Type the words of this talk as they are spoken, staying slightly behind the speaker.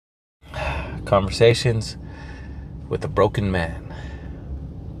Conversations with a broken man.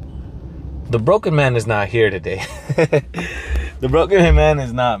 The broken man is not here today. The broken man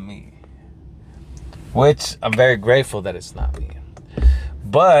is not me. Which I'm very grateful that it's not me.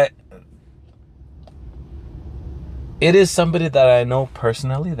 But it is somebody that I know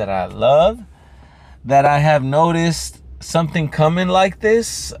personally, that I love, that I have noticed something coming like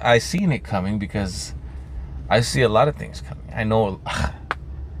this. I seen it coming because I see a lot of things coming. I know,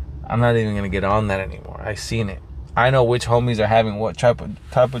 I'm not even going to get on that anymore. I seen it. I know which homies are having what type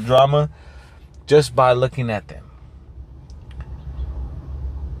of drama just by looking at them.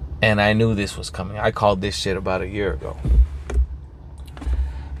 And I knew this was coming. I called this shit about a year ago.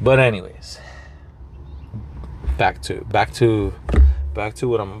 But anyways, back to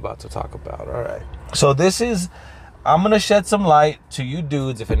what I'm about to talk about. All right. So I'm going to shed some light to you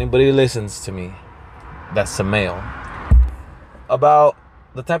dudes, if anybody listens to me, that's a male, about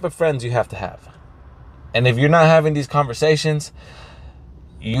the type of friends you have to have. And if you're not having these conversations,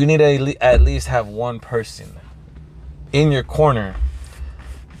 you need to at least have one person in your corner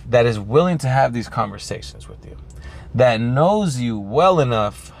that is willing to have these conversations with you, that knows you well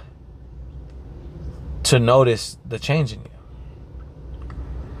enough to notice the change in you,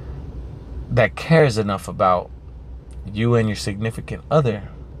 that cares enough about you and your significant other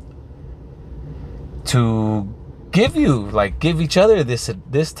to give each other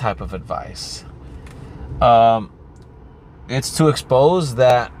this type of advice. It's to expose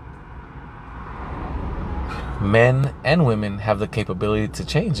that men and women have the capability to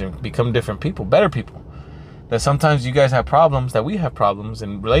change and become different people, better people. That sometimes you guys have problems, that we have problems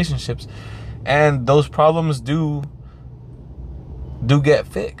in relationships, and those problems do get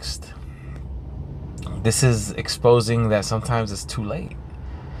fixed. This is exposing that sometimes it's too late.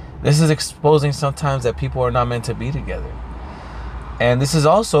 This is exposing sometimes that people are not meant to be together. And this is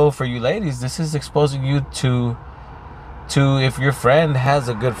also, for you ladies, this is exposing you to if your friend has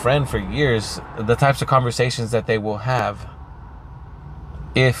a good friend for years, the types of conversations that they will have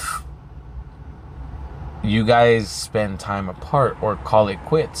if you guys spend time apart or call it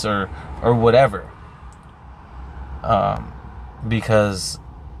quits or whatever. Because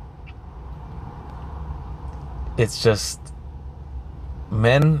it's just,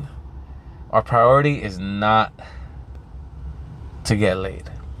 men, our priority is not to get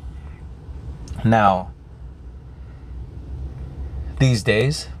laid. Now, these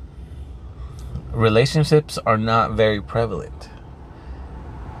days, relationships are not very prevalent.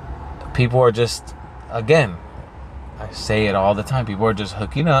 People are just, again, I say it all the time, people are just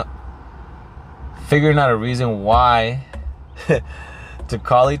hooking up, figuring out a reason why to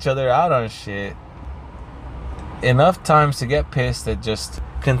call each other out on shit enough times to get pissed, that just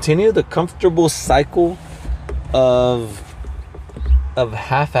continue the comfortable cycle of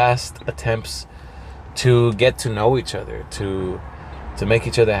half-assed attempts to get to know each other, to make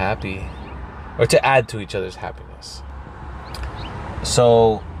each other happy, or to add to each other's happiness.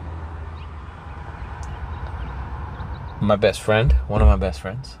 So my best friend, one of my best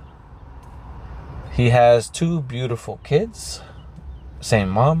friends, he has 2 beautiful kids, same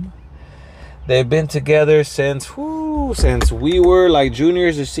mom. They've been together since we were like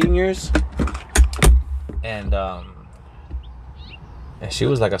juniors or seniors, and she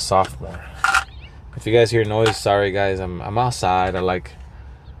was like a sophomore. If you guys hear noise, sorry guys, I'm outside. I like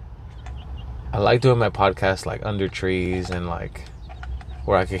doing my podcast like under trees and like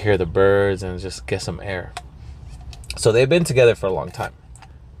where I could hear the birds and just get some air. So they've been together for a long time,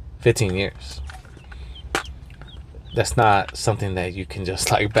 15 years. That's not something that you can just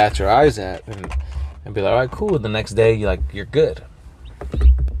like bat your eyes at and be like, all right, cool. The next day you're good.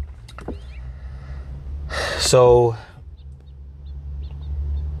 So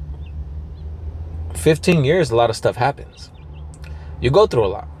 15 years, a lot of stuff happens. You go through a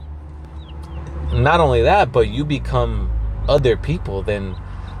lot. Not only that, but you become other people than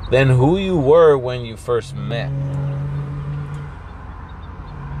who you were when you first met.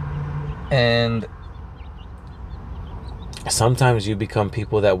 And sometimes you become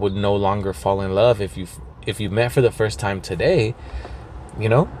people that would no longer fall in love if you met for the first time today. You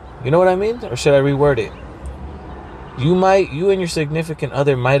know what I mean? Or should I reword it? You and your significant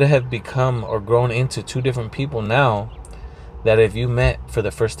other might have become or grown into 2 different people now, that if you met for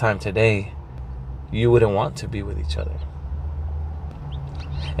the first time today, you wouldn't want to be with each other.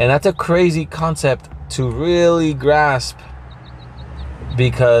 And that's a crazy concept to really grasp,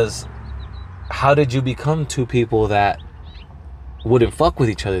 because how did you become 2 people that wouldn't fuck with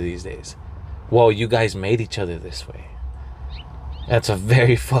each other these days? Well, you guys made each other this way. That's a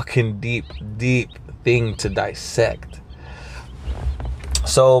very fucking deep thing to dissect.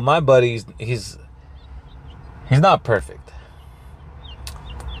 So my buddy's he's not perfect.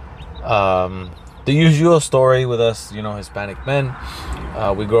 The usual story with us, Hispanic men,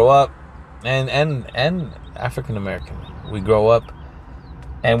 we grow up, and African American, we grow up,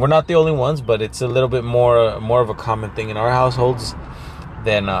 and we're not the only ones, but it's a little bit more of a common thing in our households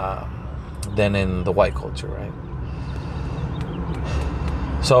than in the white culture, right?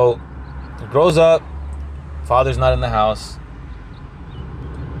 So grows up, father's not in the house,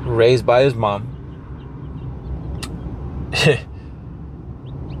 raised by his mom.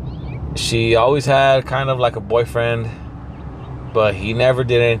 She always had kind of like a boyfriend, but he never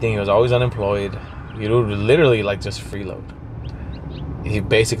did anything. He was always unemployed. He would literally like just freeload.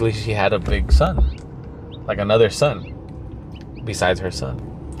 She had a big son, like another son besides her son.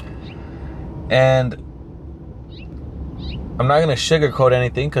 And I'm not gonna sugarcoat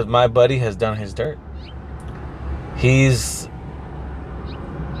anything, because my buddy has done his dirt. He's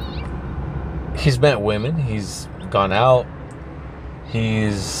met women. He's gone out.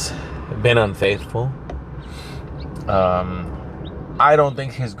 He's been unfaithful. I don't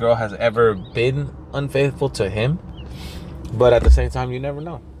think his girl has ever been unfaithful to him, but at the same time, you never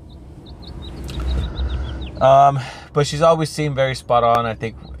know. But she's always seemed very spot on. I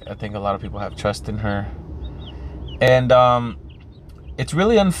think a lot of people have trust in her, and it's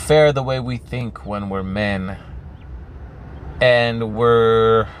really unfair the way we think when we're men, and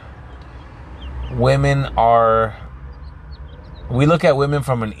we look at women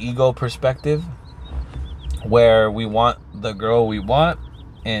from an ego perspective, where we want the girl we want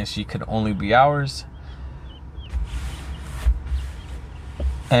and she could only be ours,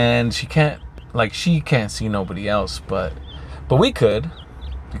 and she can't see nobody else, but we could,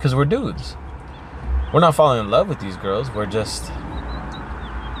 because we're dudes. We're not falling in love with these girls. We just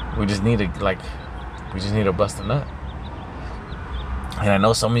need to bust a nut. And I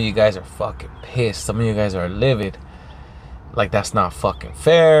know some of you guys are fucking pissed. Some of you guys are livid. Like, that's not fucking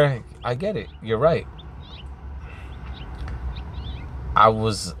fair. I get it. You're right. I've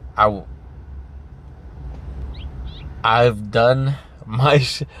done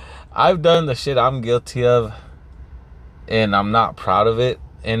I've done the shit I'm guilty of, and I'm not proud of it.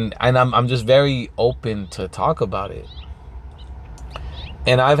 And I'm just very open to talk about it.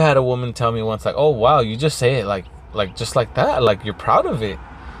 And I've had a woman tell me once, like, "Oh wow, you just say it like just like that, like you're proud of it."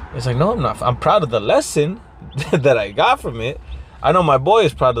 It's like, no, I'm not. I'm proud of the lesson that I got from it. I know my boy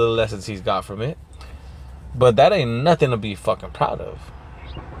is proud of the lessons he's got from it, but that ain't nothing to be fucking proud of.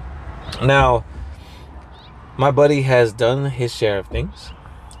 Now, my buddy has done his share of things.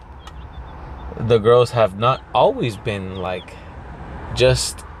 The girls have not always been like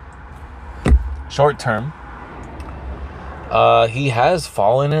just short term. He has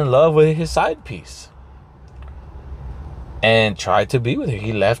fallen in love with his side piece and tried to be with her.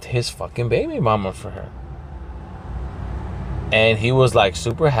 He left his fucking baby mama for her. And he was like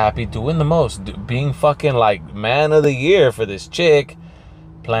super happy, doing the most, being fucking like man of the year for this chick,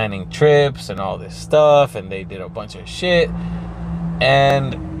 planning trips and all this stuff. And they did a bunch of shit.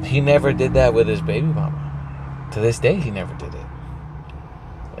 And he never did that with his baby mama. To this day, he never did it.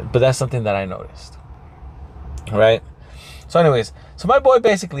 But that's something that I noticed. Right? So anyways, so my boy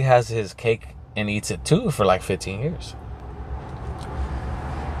basically has his cake and eats it too for like 15 years.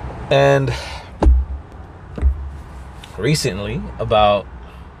 And recently, about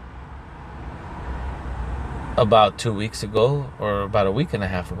 2 weeks ago, or about a week and a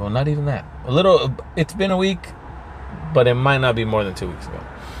half ago, not even that, it's been a week, but it might not be more than 2 weeks ago,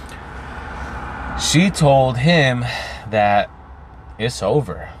 she told him that it's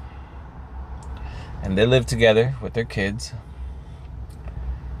over. And they live together with their kids.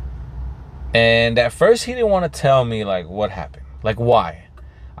 And at first he didn't want to tell me like what happened, like why.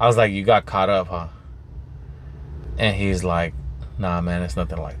 I was like, you got caught up, huh? And he's like, nah, man, it's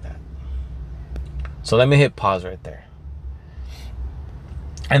nothing like that. So let me hit pause right there.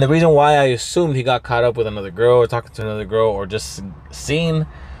 And the reason why I assumed he got caught up with another girl, or talking to another girl, or just seen,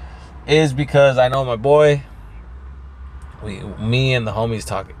 is because I know my boy. Me and the homies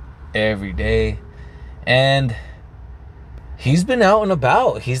talk every day. And he's been out and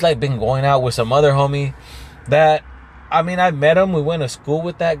about. He's like been going out with some other homie that, I mean, I met him. We went to school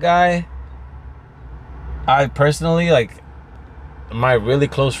with that guy. I personally, like, my really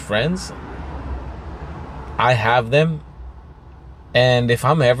close friends, I have them. And if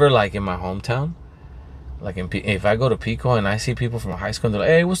I'm ever like in my hometown, like if I go to Pico and I see people from high school and they're like,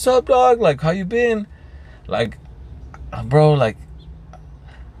 hey, what's up, dog? Like, how you been? Like, bro, like,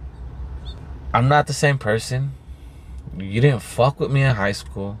 I'm not the same person. You didn't fuck with me in high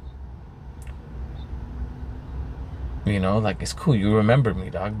school. You know, like, it's cool. You remember me,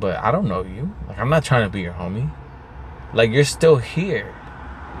 dog, but I don't know you. Like, I'm not trying to be your homie. Like, you're still here.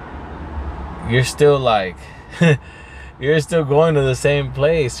 You're still, like, you're still going to the same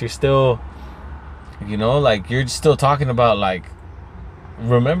place. You're still, you know, like, you're still talking about, like,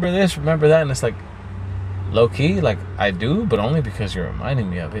 remember this, remember that. And it's like, low key, like, I do, but only because you're reminding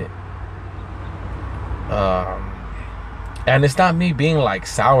me of it. And it's not me being, like,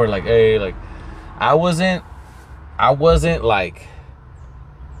 sour, like, hey, like, I wasn't like,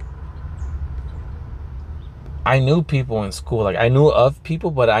 I knew people in school. Like, I knew of people,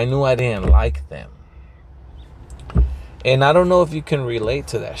 but I knew I didn't like them. And I don't know if you can relate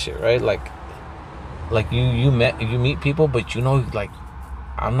to that shit, right? Like you meet people, but you know, like,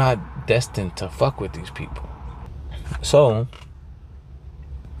 I'm not destined to fuck with these people. So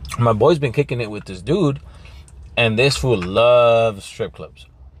my boy's been kicking it with this dude, and this fool loves strip clubs.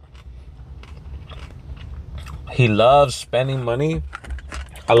 He loves spending money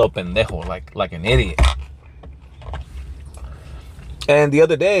a lo pendejo, like an idiot. And the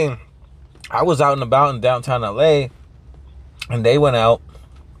other day, I was out and about in downtown LA, and they went out.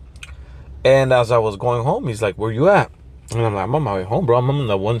 And as I was going home, he's like, where you at? And I'm like, I'm on my way home, bro. I'm on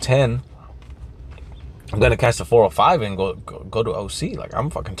the 110. I'm going to catch the 405 and go to OC. Like, I'm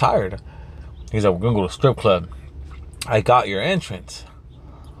fucking tired. He's like, we're going to go to a strip club. I got your entrance.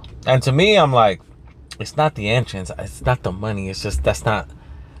 And to me, I'm like, it's not the entrance. It's not the money. It's just, I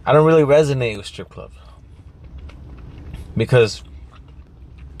don't really resonate with strip clubs. Because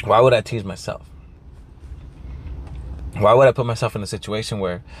why would I tease myself? Why would I put myself in a situation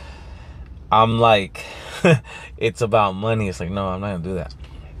where I'm like, it's about money? It's like, no, I'm not going to do that.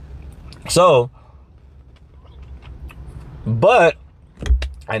 So, but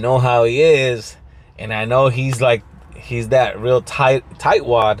I know how he is. And I know he's that real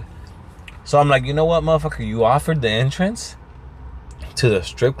tightwad. So I'm like, you know what, motherfucker? You offered the entrance to the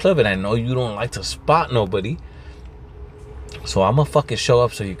strip club, and I know you don't like to spot nobody. So I'm gonna fucking show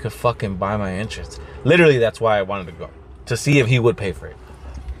up so you could fucking buy my entrance. Literally, that's why I wanted to go. To see if he would pay for it.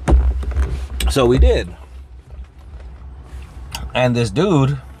 So we did. And this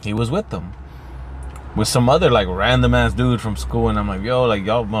dude, he was with them. With some other, like, random ass dude from school. And I'm like, yo, like,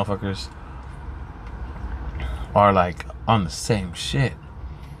 y'all motherfuckers are, like, on the same shit.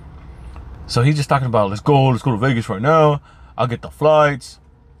 So he's just talking about, let's go to Vegas right now. I'll get the flights.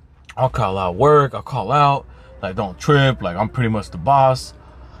 I'll call out work. I'll call out. Like, don't trip. Like, I'm pretty much the boss.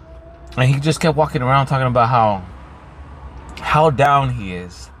 And he just kept walking around talking about how down he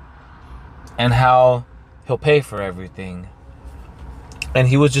is. And how he'll pay for everything. And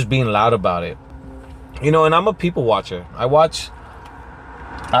he was just being loud about it. You know, and I'm a people watcher. I watch.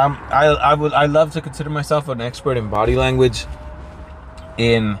 I love to consider myself an expert in body language,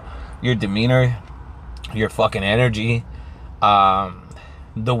 in your demeanor, your fucking energy,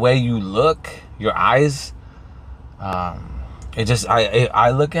 the way you look, your eyes. It just, I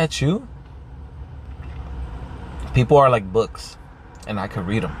look at you. People are like books, and I could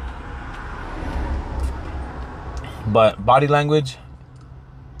read them. But body language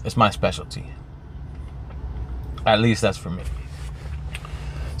is my specialty. At least that's for me.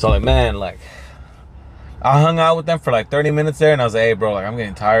 So, like, man, like, I hung out with them for like 30 minutes there, and I was like, hey, bro, like, I'm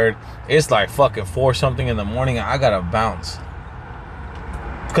getting tired. It's like fucking 4 something in the morning, and I gotta bounce.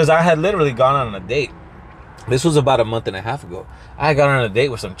 Because I had literally gone on a date. This was about a month and a half ago. I got on a date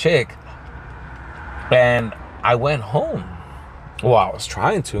with some chick, and I went home. Well, I was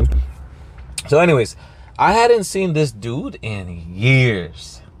trying to. So anyways, I hadn't seen this dude in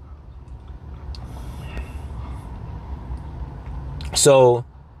years. So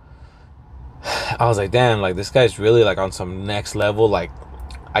I was like, damn, like, this guy's really, like, on some next level, like,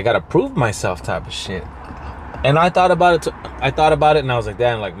 I gotta prove myself type of shit. And I thought about it and I was like,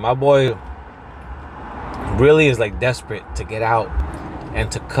 damn, like, my boy really is, like, desperate to get out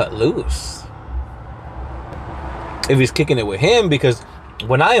and to cut loose. If he's kicking it with him, because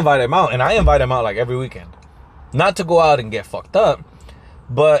when I invite him out, and I invite him out like every weekend, not to go out and get fucked up,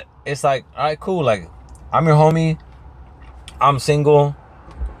 but it's like, all right, cool, like, I'm your homie, I'm single,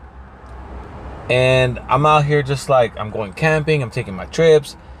 and I'm out here just like, I'm going camping, I'm taking my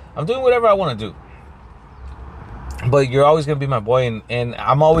trips, I'm doing whatever I want to do. But you're always going to be my boy, and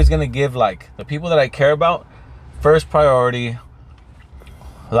I'm always going to give, like, the people that I care about first priority.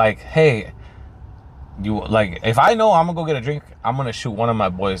 Like, hey, you, like, if I know I'm going to go get a drink, I'm going to shoot one of my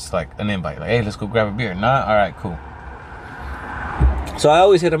boys, like, an invite. Like, hey, let's go grab a beer. Nah? All right, cool. So I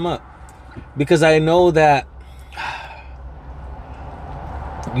always hit him up. Because I know that,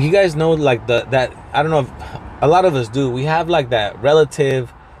 you guys know, like, that, I don't know if a lot of us do. We have, like, that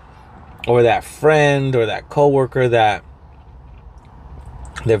relative or that friend or that coworker that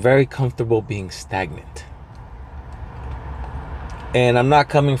they're very comfortable being stagnant. And I'm not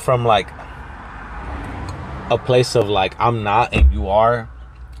coming from like a place of like I'm not and you are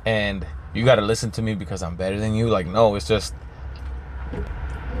and you got to listen to me because I'm better than you. Like, no, it's just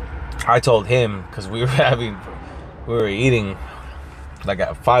I told him because we were eating like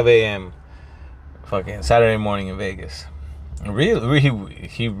at 5 a.m. fucking Saturday morning in Vegas.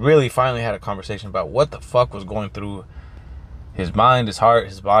 He really finally had a conversation about what the fuck was going through his mind, his heart,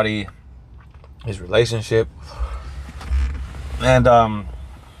 his body, his relationship. And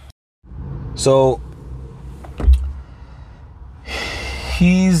so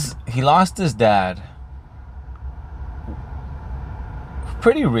he lost his dad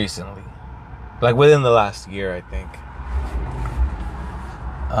pretty recently, like within the last year, I think.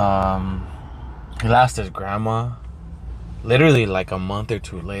 He lost his grandma literally like a month or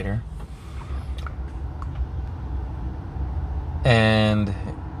two later. And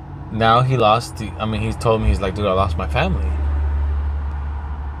now he he told me, he's like, dude, I lost my family.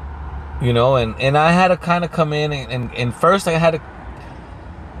 You know, and I had to kind of come in and first I had to,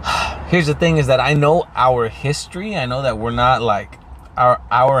 here's the thing is that I know our history. I know that we're not like,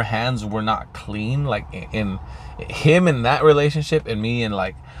 our hands were not clean, like in him in that relationship and me in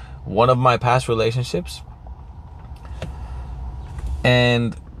like one of my past relationships.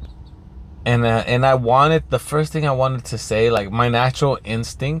 And I wanted, the first thing I wanted to say, like my natural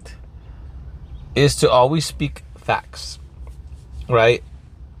instinct is to always speak facts, right?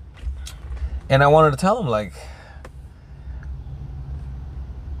 And I wanted to tell him like,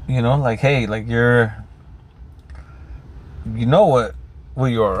 you know, like, hey, like you know what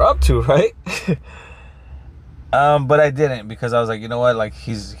you're up to, right? But I didn't, because I was like, you know what, like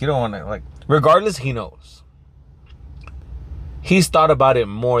he don't want to, like, regardless, he knows. He's thought about it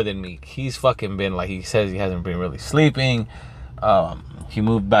more than me. He's fucking been like, he says he hasn't been really sleeping. He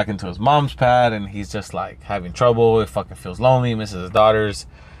moved back into his mom's pad and he's just like having trouble. It fucking feels lonely, misses his daughters.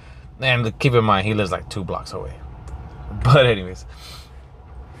 And keep in mind, he lives like 2 blocks away. But anyways,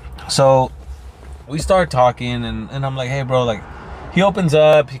 so we start talking and I'm like, hey bro, like, he opens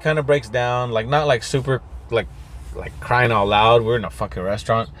up, he kind of breaks down, like not like super like crying out loud. We're in a fucking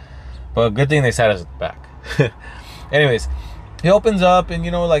restaurant, but good thing they sat us back. Anyways, he opens up and, you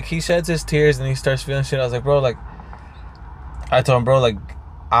know, like he sheds his tears and he starts feeling shit. I was like, bro, like, I told him, bro, like,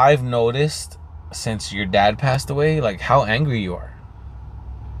 I've noticed since your dad passed away, like how angry you are.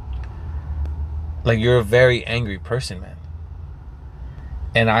 Like, you're a very angry person, man.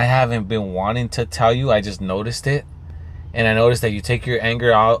 And I haven't been wanting to tell you. I just noticed it. And I noticed that you take your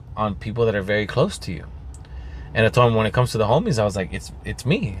anger out on people that are very close to you. And I told him, when it comes to the homies, I was like, it's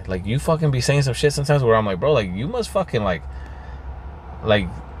me. Like, you fucking be saying some shit sometimes where I'm like, bro, like, you must fucking like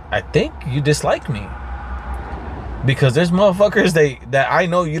I think you dislike me. Because there's motherfuckers that I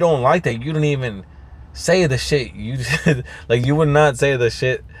know you don't like, that you don't even say the shit you like, you would not say the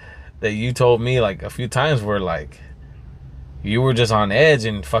shit that you told me like a few times where like you were just on edge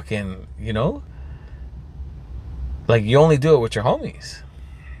and fucking, you know, like you only do it with your homies.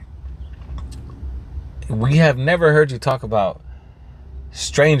 We have never heard you talk about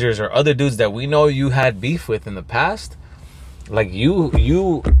strangers or other dudes that we know you had beef with in the past. Like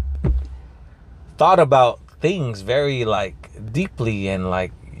you thought about things very like deeply, and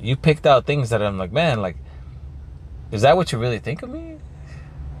like you picked out things that I'm like, man, like, is that what you really think of me?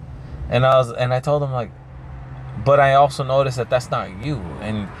 And I told him like, but I also noticed that that's not you.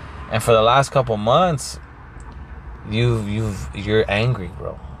 And for the last couple months, you're angry,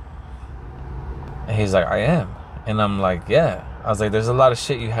 bro. And he's like, I am. And I'm like, yeah. I was like, there's a lot of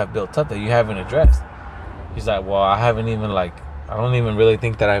shit you have built up that you haven't addressed. He's like, well, I don't even really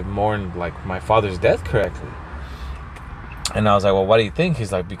think that I've mourned like my father's death correctly. And I was like, well, why do you think?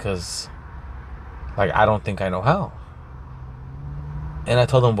 He's like, because like I don't think I know how. And I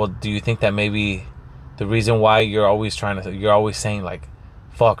told him, well, do you think that maybe the reason why you're always saying like,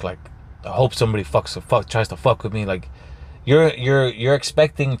 fuck, like, I hope somebody tries to fuck with me, like you're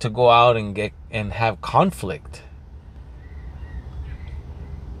expecting to go out and have conflict.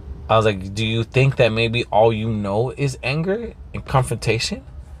 I was like, do you think that maybe all you know is anger and confrontation?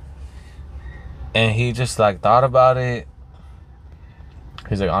 And he just like thought about it.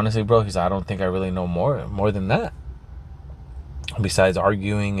 He's like, honestly, bro, I don't think I really know more than that. Besides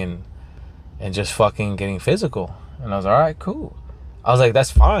arguing and just fucking getting physical. And I was all right, cool. I was like,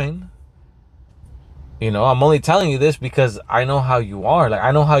 that's fine. You know, I'm only telling you this because I know how you are. Like,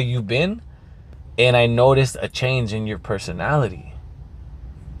 I know how you've been. And I noticed a change in your personality.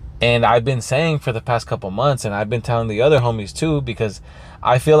 And I've been saying for the past couple months, and I've been telling the other homies too, because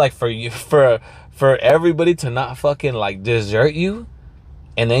I feel like for everybody to not fucking like desert you,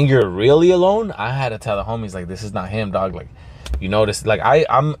 and then you're really alone, I had to tell the homies, like, this is not him, dog. Like, you notice, like,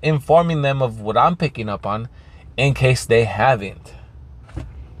 I'm informing them of what I'm picking up on in case they haven't.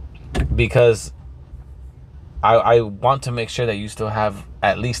 Because I want to make sure that you still have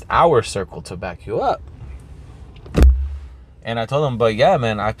at least our circle to back you up. And I told him, but yeah,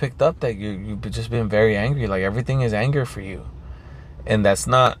 man, I picked up that you've just been very angry. Like, everything is anger for you. And that's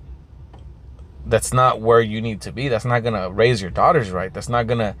not where you need to be. That's not going to raise your daughters right. That's not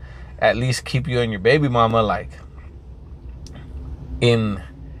going to at least keep you and your baby mama, like,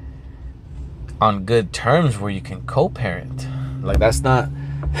 on good terms where you can co-parent. Like, that's not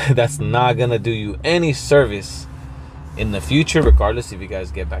going to do you any service in the future, regardless if you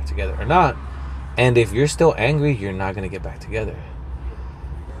guys get back together or not. And if you're still angry, you're not going to get back together.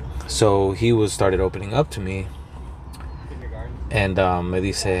 So he started opening up to me. And me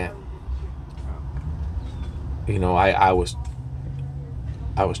dice, you know, I was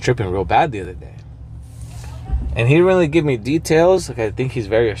tripping real bad the other day. And he didn't really give me details. Like, I think he's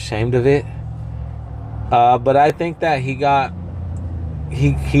very ashamed of it. But I think that he got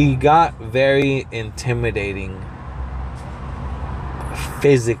very intimidating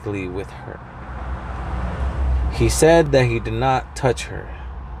physically with her. He said that he did not touch her,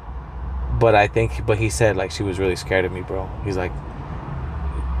 but he said, like, she was really scared of me, bro. He's like,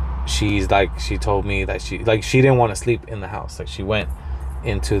 she told me that she didn't want to sleep in the house. Like, she went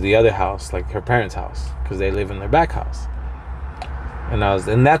into the other house, like her parents' house, because they live in their back house. And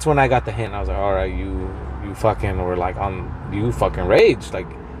that's when I got the hint. I was like, all right, you fucking were like you fucking raged, like.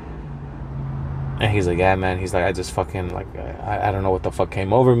 And he's like, yeah, man. He's like, I just fucking, like, I don't know what the fuck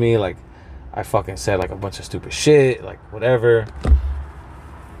came over me. Like, I fucking said, like, a bunch of stupid shit, like, whatever.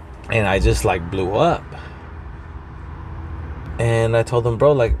 And I just, like, blew up. And I told him,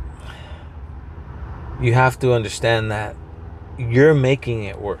 bro, like, you have to understand that you're making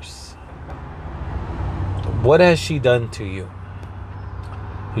it worse. What has she done to you?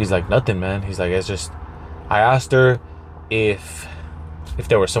 He's like, nothing, man. He's like, it's just, I asked her if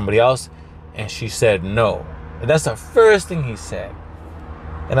there was somebody else, and she said no. And that's the first thing he said.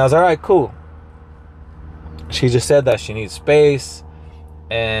 And I was, all right, cool. She just said that she needs space,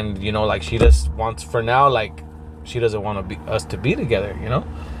 and, you know, like, she just wants, for now, like, she doesn't want us to be together, you know.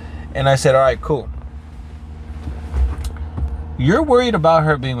 And I said, all right, cool. You're worried about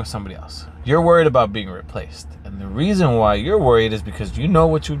her being with somebody else. You're worried about being replaced. And the reason why you're worried is because you know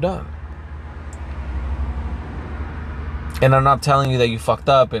what you've done. And I'm not telling you that you fucked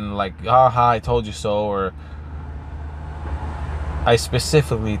up and, like, haha, I told you so, or I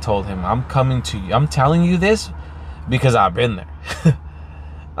specifically told him, I'm coming to you. I'm telling you this because I've been there.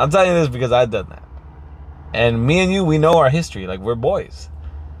 I'm telling you this because I've done that. And me and you, we know our history. Like, we're boys.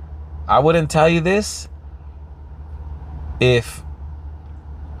 I wouldn't tell you this if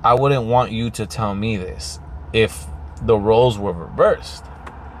I wouldn't want you to tell me this, if the roles were reversed.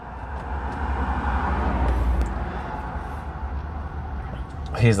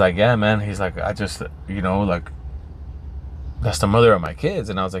 He's like, yeah, man. He's like, I just, you know, like, that's the mother of my kids.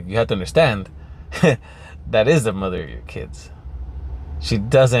 And I was like, you have to understand, that is the mother of your kids. She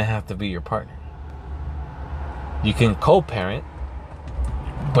doesn't have to be your partner. You can co-parent,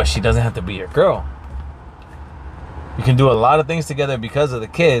 but she doesn't have to be your girl. You can do a lot of things together because of the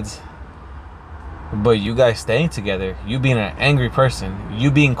kids, but you guys staying together, you being an angry person, you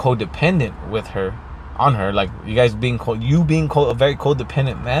being codependent with her, on her, like, you guys being a very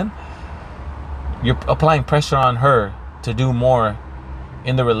codependent man, you're applying pressure on her to do more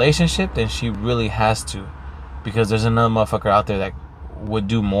in the relationship than she really has to, because there's another motherfucker out there that would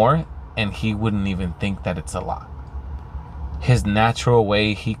do more, and he wouldn't even think that it's a lot. His natural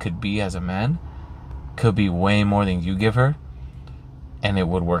way he could be as a man could be way more than you give her, and it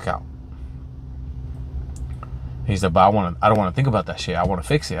would work out. He's like, but I don't want to think about that shit. I want to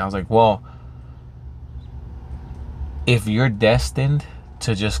fix it. I was like, well, if you're destined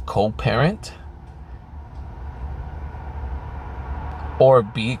to just co-parent or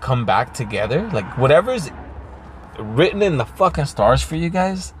come back together, like, whatever's written in the fucking stars for you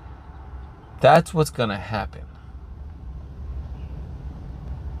guys, that's what's gonna happen.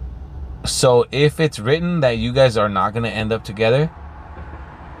 So if it's written that you guys are not gonna end up together,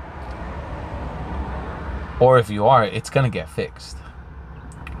 or if you are, it's gonna get fixed.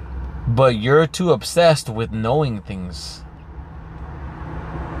 But you're too obsessed with knowing things.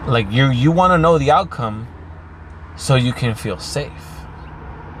 Like, you want to know the outcome so you can feel safe.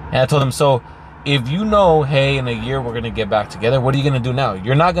 And I told him, so if you know, hey, in a year we're gonna get back together, what are you gonna do now?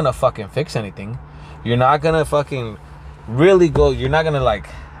 You're not gonna fucking fix anything. You're not gonna fucking really go. You're not gonna like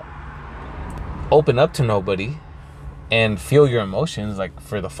open up to nobody and feel your emotions like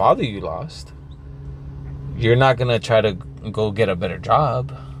for the father you lost. You're not gonna try to go get a better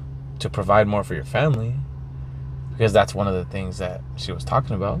job to provide more for your family, because that's one of the things that she was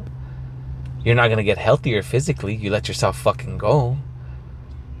talking about. You're not gonna get healthier physically. You let yourself fucking go.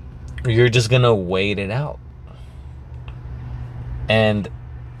 You're just gonna wait it out, and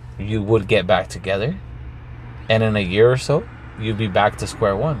you would get back together, and in a year or so you'd be back to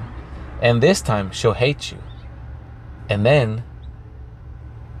square one, and this time she'll hate you, and then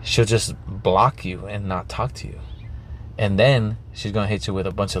she'll just block you and not talk to you, and then she's gonna hit you with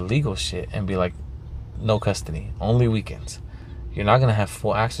a bunch of legal shit and be like, no custody, only weekends. You're not gonna have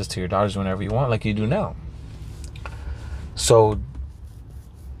full access to your daughters whenever you want like you do now. So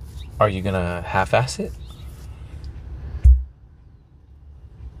are you gonna half-ass it?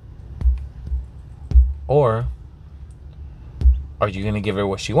 Or are you gonna give her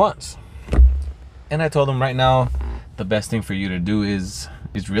what she wants? And I told him right now, the best thing for you to do is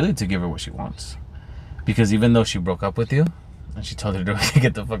really to give her what she wants. Because even though she broke up with you and she told her to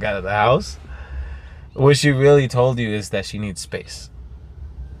get the fuck out of the house, what she really told you is that she needs space.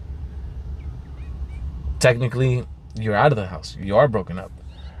 Technically, you're out of the house. You are broken up.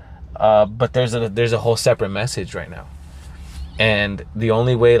 But there's a whole separate message right now. And the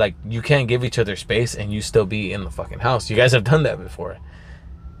only way, like, you can't give each other space and you still be in the fucking house. You guys have done that before.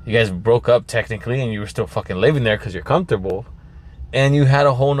 You guys broke up technically and you were still fucking living there because you're comfortable. And you had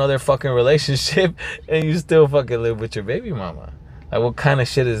a whole nother fucking relationship and you still fucking live with your baby mama. Like, what kind of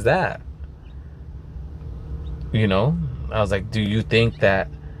shit is that? You know? I was like, do you think that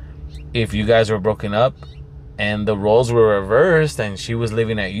if you guys were broken up and the roles were reversed and she was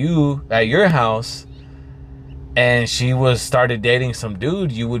living at your house and she started dating some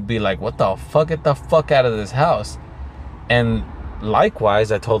dude, you would be like, what the fuck? Get the fuck out of this house. And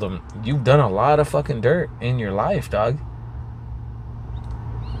likewise, I told him, you've done a lot of fucking dirt in your life, dog.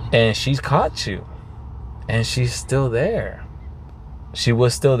 And she's caught you. And she's still there. She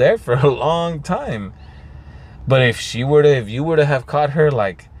was still there for a long time. But if you were to have caught her,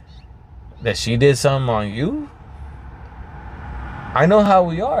 like, that she did something on you, I know how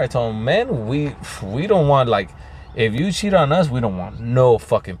we are. I told him, man, we don't want, like, if you cheat on us, we don't want no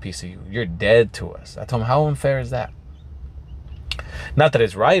fucking piece of you. You're dead to us. I told him, how unfair is that? Not that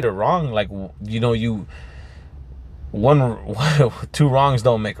it's right or wrong. Like, you know, two wrongs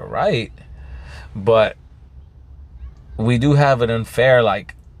don't make a right. But we do have an unfair,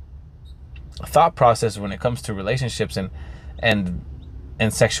 like, thought process when it comes to relationships and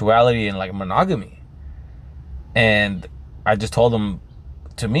sexuality and, like, monogamy. And I just told him,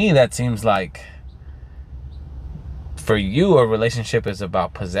 to me, that seems like for you, a relationship is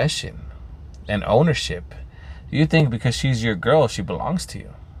about possession and ownership. You think because she's your girl, she belongs to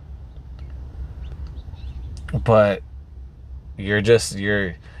you. But you guys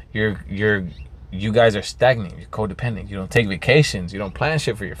are stagnant. You're codependent. You don't take vacations. You don't plan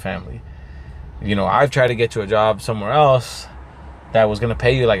shit for your family. You know, I've tried to get you a job somewhere else that was gonna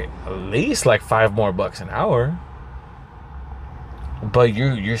pay you like at least like $5 more an hour. But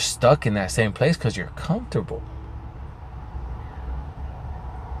you're stuck in that same place because you're comfortable.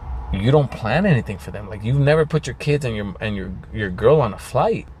 You don't plan anything for them. Like, you've never put your kids and your girl on a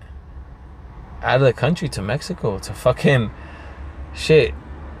flight out of the country to Mexico to fucking shit,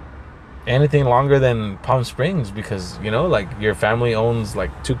 anything longer than Palm Springs, because, you know, like, your family owns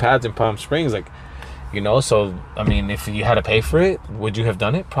like 2 pads in Palm Springs, like, you know. So I mean, if you had to pay for it, would you have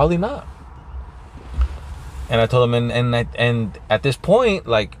done it? Probably not. And I told him, and at this point,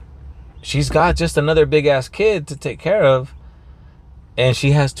 like, she's got just another big ass kid to take care of, and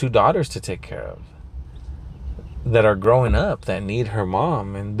she has 2 daughters to take care of that are growing up, that need her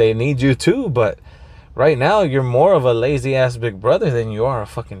mom, and they need you too. But right now, you're more of a lazy ass big brother than you are a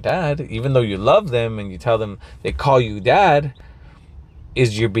fucking dad. Even though you love them and you tell them, they call you dad,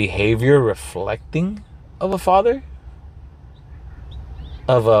 is your behavior reflecting of a father?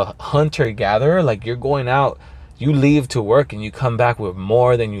 Of a hunter-gatherer? Like, you're going out, you leave to work and you come back with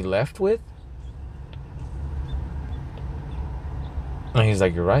more than you left with? And he's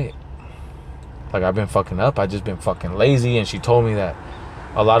like, you're right. Like, I've been fucking up. I just been fucking lazy. And she told me that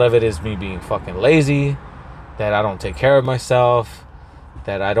a lot of it is me being fucking lazy, that I don't take care of myself,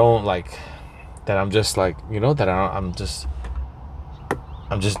 that I don't, like, that I'm just, like, you know, that I'm just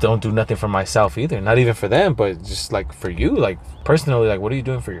don't do nothing for myself either. Not even for them, but just, like, for you, like, personally, like, what are you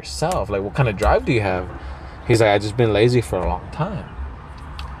doing for yourself? Like, what kind of drive do you have? He's like, I just been lazy for a long time.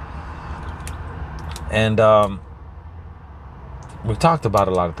 And we talked about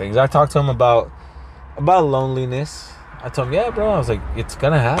a lot of things. I talked to him about loneliness. I told him, yeah, bro. I was like, it's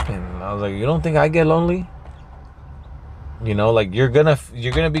gonna happen. I was like, you don't think I get lonely? You know, like you're gonna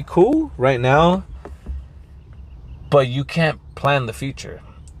be cool right now, but you can't plan the future.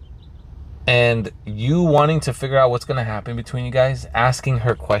 And you wanting to figure out what's gonna happen between you guys, asking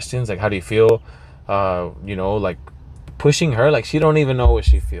her questions like, how do you feel? You know, like pushing her like she don't even know what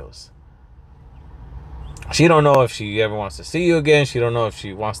she feels. She don't know if she ever wants to see you again. She don't know if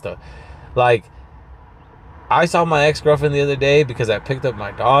she wants to, like, I saw my ex-girlfriend the other day because I picked up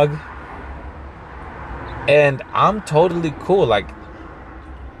my dog. And I'm totally cool. Like,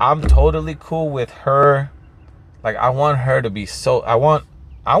 I'm totally cool with her. Like, I want her to be I want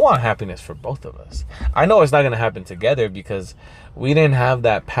happiness for both of us. I know it's not going to happen together because we didn't have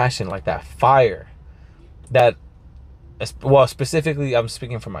that passion, like that fire. That, well, specifically, I'm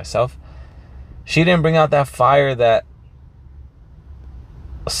speaking for myself. She didn't bring out that fire that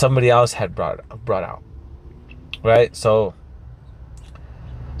somebody else had brought out. Right? So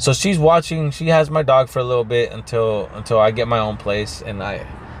she's watching. She has my dog for a little bit until I get my own place and I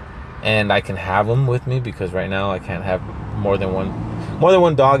can have him with me, because right now I can't have more than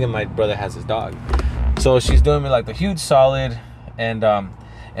one dog, and my brother has his dog. So she's doing me like the huge solid, and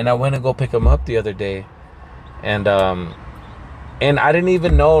I went to go pick him up the other day, and I didn't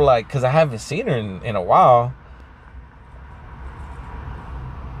even know, like, because I haven't seen her in a while.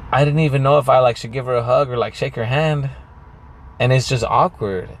 I didn't even know if I like should give her a hug or like shake her hand. And it's just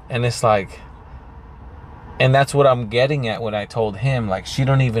awkward. And it's like, and that's what I'm getting at when I told him, like, she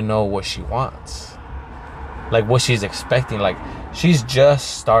don't even know what she wants. Like what she's expecting. Like she's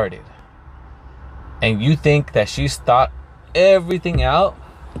just started. And you think that she's thought everything out.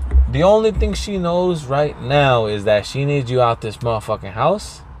 The only thing she knows right now is that she needs you out this motherfucking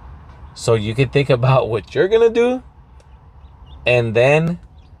house so you can think about what you're gonna do. And then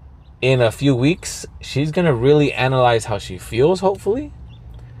in a few weeks, she's gonna really analyze how she feels, hopefully.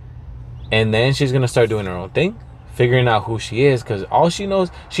 And then she's gonna start doing her own thing, figuring out who she is, because all she knows,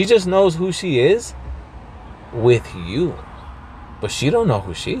 she just knows who she is with you. But she don't know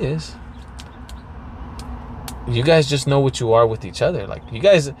who she is. You guys just know what you are with each other. Like you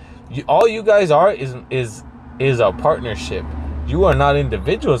guys, all you guys are is a partnership. You are not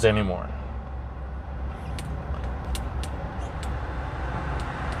individuals anymore.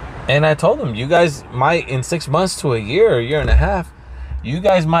 And I told him, you guys might, in 6 months to a year and a half, you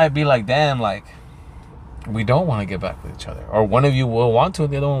guys might be like, damn, like, we don't want to get back with each other. Or one of you will want to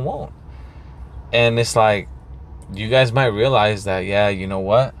and the other one won't. And it's like, you guys might realize that, yeah, you know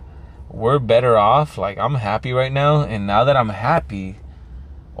what? We're better off. Like, I'm happy right now. And now that I'm happy,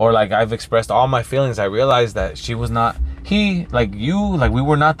 or like I've expressed all my feelings, I realized that she was not, we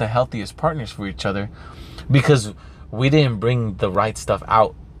were not the healthiest partners for each other, because we didn't bring the right stuff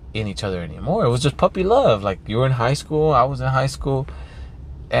out in each other anymore. It was just puppy love. Like, you were in high school, I was in high school,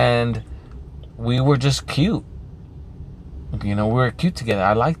 and we were just cute. You know, we were cute together.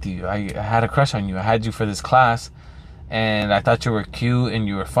 I liked you. I had a crush on you. I had you for this class, and I thought you were cute and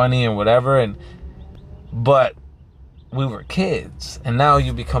you were funny and whatever. But we were kids, and now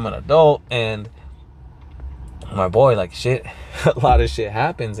you become an adult, and my boy, like, shit, a lot of shit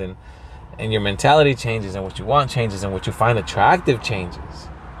happens, and your mentality changes, and what you want changes, and what you find attractive changes.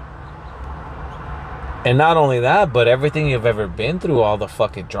 And not only that, but everything you've ever been through, all the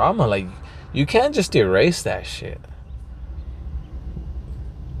fucking drama, like, you can't just erase that shit.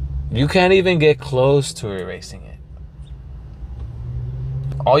 You can't even get close to erasing it.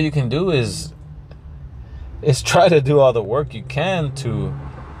 All you can do is try to do all the work you can to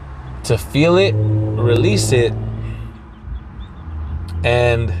feel it, release it,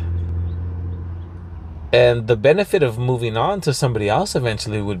 and the benefit of moving on to somebody else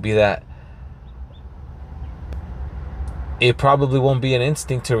eventually would be that it probably won't be an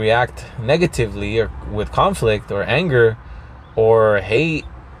instinct to react negatively or with conflict or anger or hate,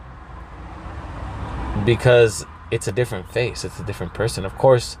 because it's a different face, it's a different person. Of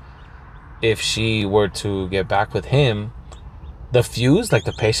course, if she were to get back with him, the fuse, like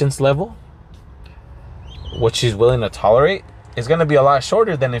the patience level, what she's willing to tolerate, is going to be a lot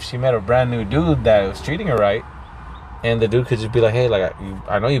shorter than if she met a brand new dude that was treating her right, and the dude could just be like, hey, like,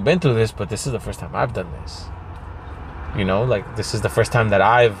 I know you've been through this, but this is the first time I've done this. You know, like, this is the first time that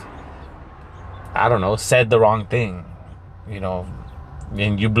I don't know, said the wrong thing, you know,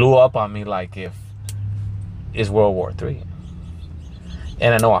 and you blew up on me like if it's World War III.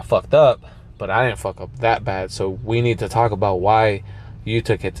 And I know I fucked up, but I didn't fuck up that bad, so we need to talk about why you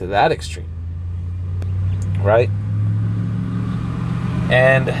took it to that extreme, right?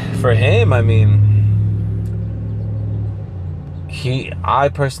 And for him, I mean, I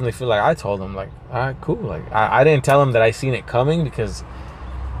personally feel like I told him, like, all right, cool. Like, I didn't tell him that I seen it coming, because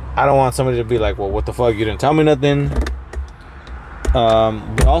I don't want somebody to be like, well, what the fuck, you didn't tell me nothing.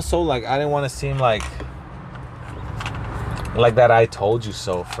 But also, like, I didn't want to seem like that I told you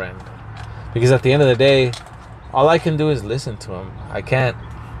so friend, because at the end of the day, all I can do is listen to him. I can't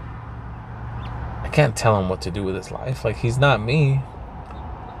tell him what to do with his life. Like, he's not me.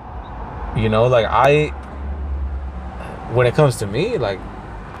 You know, like, when it comes to me, like,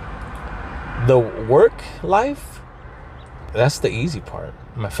 the work life, that's the easy part.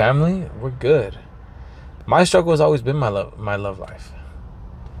 My family, we're good. My struggle has always been my love life.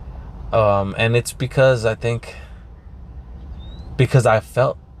 And it's because I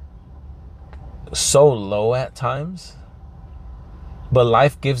felt so low at times, but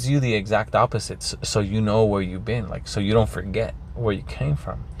life gives you the exact opposites, so you know where you've been, like, so you don't forget where you came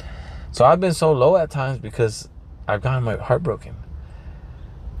from. So I've been so low at times because I've gotten my heart broken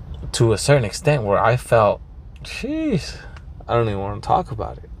to a certain extent where I felt, jeez, I don't even want to talk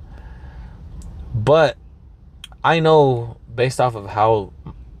about it. But I know, based off of how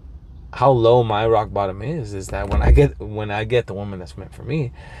low my rock bottom is that when I get the woman that's meant for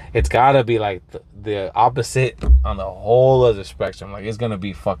me, it's gotta be like the opposite on the whole other spectrum. Like, it's gonna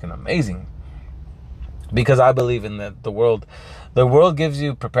be fucking amazing, because I believe in the world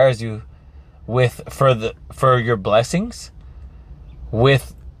prepares you for your blessings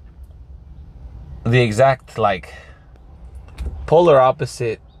with the exact, like, polar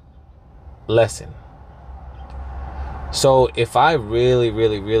opposite lesson. So if I really,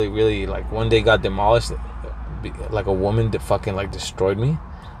 really, really, really, like, one day got demolished, like a woman that fucking, like, destroyed me,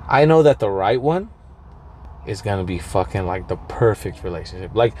 I know that the right one is gonna be fucking, like, the perfect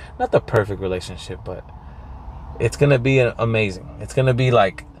relationship. Like, not the perfect relationship, but it's gonna be amazing. It's gonna be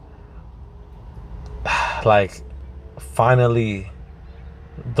like finally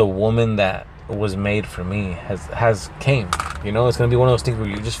the woman that was made for me has came. You know, it's gonna be one of those things where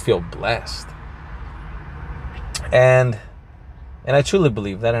you just feel blessed. And I truly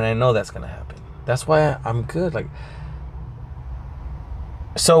believe that, and I know that's gonna happen. That's why I'm good. Like,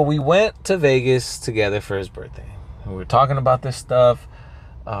 so we went to Vegas together for his birthday. We were talking about this stuff.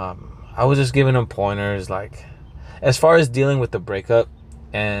 I was just giving him pointers, like, as far as dealing with the breakup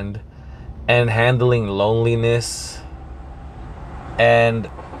and handling loneliness and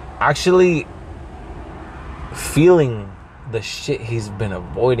actually feeling the shit he's been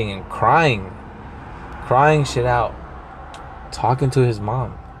avoiding and crying shit out, talking to his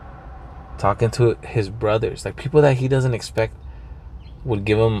mom, talking to his brothers, like, people that he doesn't expect would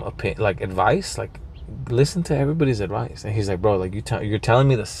give him like advice. Like, listen to everybody's advice. And he's like, bro, like, you're telling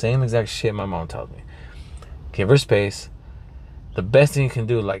me the same exact shit my mom tells me. Give her space. The best thing you can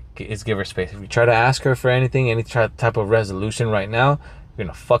do, like, is give her space. If you try to ask her for anything, any type of resolution right now, you're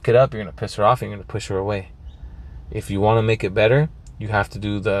gonna fuck it up, you're gonna piss her off, and you're gonna push her away. If you want to make it better, you have to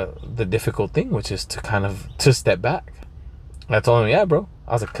do the difficult thing, which is to step back. And I told him, yeah, bro.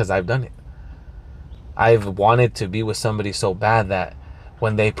 I was like, because I've done it. I've wanted to be with somebody so bad that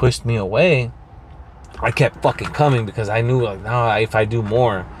when they pushed me away, I kept fucking coming, because I knew, like, no, if I do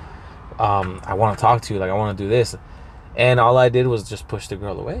more, I want to talk to you, like, I want to do this. And all I did was just push the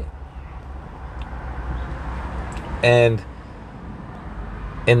girl away. And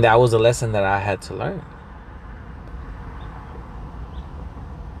that was a lesson that I had to learn.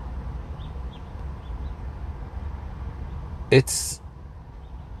 It's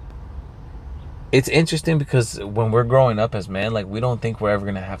interesting, because when we're growing up as men, like, we don't think we're ever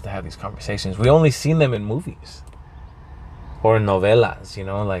gonna have to have these conversations. We only seen them in movies or novelas, you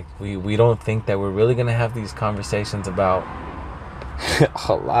know. Like, we don't think that we're really gonna have these conversations about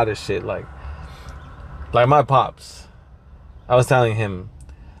a lot of shit. Like my pops, I was telling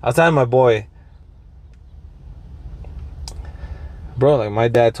my boy, bro, like, my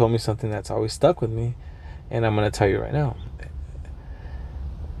dad told me something that's always stuck with me, and I'm gonna tell you right now.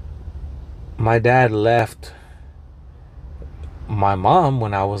 My dad left my mom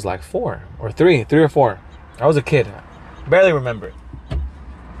when I was like 4 or 3 or 4. I was a kid. Barely remember it.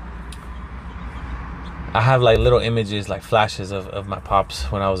 I have, like, little images, like flashes of my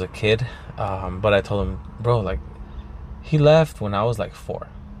pops when I was a kid. But I told him, bro, like, he left when I was like 4.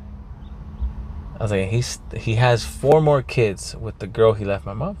 I was like, he has 4 more kids with the girl he left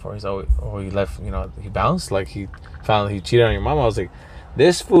my mom for. He's always, or he left, you know, he bounced, like, he found he cheated on your mom. I was like,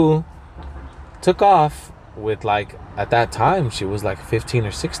 this fool took off with, like, at that time she was like 15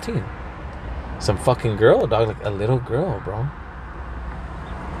 or 16, some fucking girl, dog, like a little girl, bro.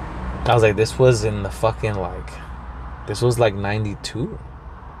 I was like, this was in the fucking, like, this was like 92,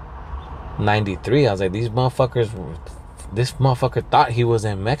 93. I was like, these motherfuckers this motherfucker thought he was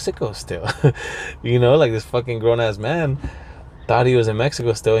in Mexico still. You know, like this fucking grown-ass man thought he was in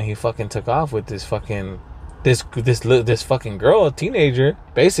Mexico still, and he fucking took off with this fucking this fucking girl, a teenager,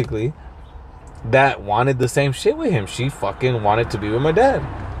 basically, that wanted the same shit with him. She fucking wanted to be with my dad.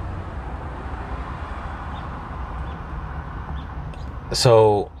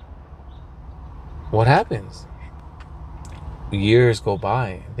 So what happens? Years go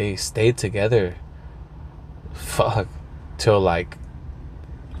by. They stayed together. Fuck. Till like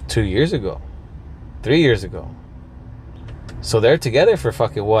 2 years ago. 3 years ago. So they're together for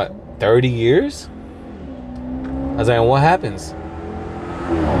fucking what? 30 years? I was like, what happens?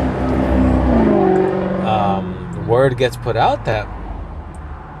 Word gets put out that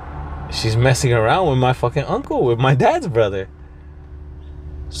she's messing around with my fucking uncle, with my dad's brother.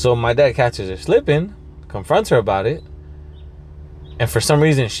 So my dad catches her slipping, confronts her about it, and for some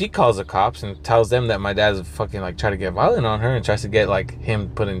reason she calls the cops and tells them that my dad's fucking like trying to get violent on her and tries to get like him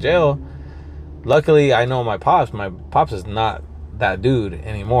put in jail. Luckily, I know my pops. My pops is not that dude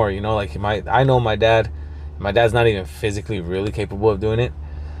anymore. You know, like I know my dad. My dad's not even physically really capable of doing it.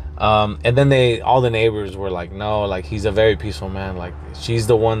 And then all the neighbors were like, no, like he's a very peaceful man. Like she's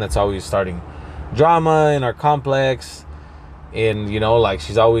the one that's always starting drama in our complex. And, you know, like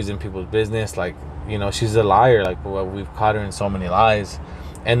she's always in people's business. Like, you know, she's a liar. Like, well, we've caught her in so many lies.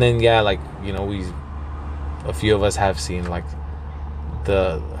 And then, yeah, like, you know, a few of us have seen like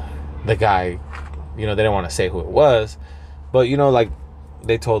the guy, you know, they didn't want to say who it was, but, you know, like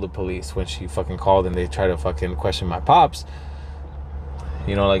they told the police when she fucking called and they tried to fucking question my pops.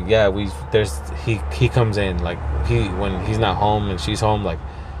 You know, like, yeah, he comes in, like, when he's not home and she's home, like,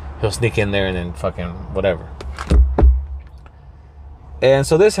 he'll sneak in there and then fucking whatever. And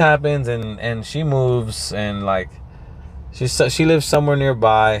so this happens, and she moves, and like she lives somewhere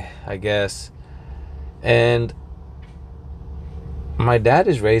nearby, I guess. And my dad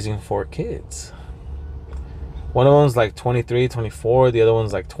is raising 4 kids. One of them's like 23, 24, the other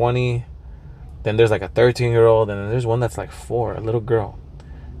one's like 20. Then there's like a 13-year-old, and then there's one that's like 4, a little girl.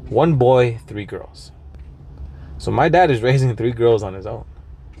 1 boy, 3 girls. So my dad is raising 3 girls on his own.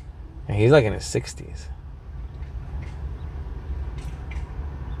 And he's like in his 60s.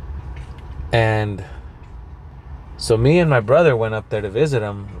 And so me and my brother went up there to visit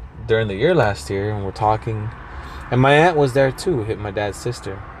him during the year last year, and we're talking. And my aunt was there too, my dad's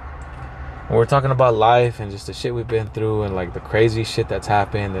sister. And we're talking about life and just the shit we've been through and like the crazy shit that's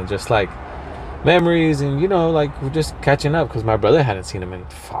happened and just like memories, and you know, like we're just catching up because my brother hadn't seen him in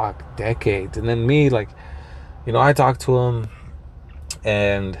decades. And then me, like, you know, I talked to him,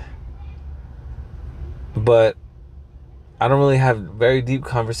 but I don't really have very deep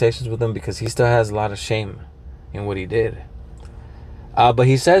conversations with him because he still has a lot of shame in what he did. But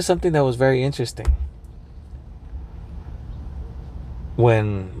he said something that was very interesting.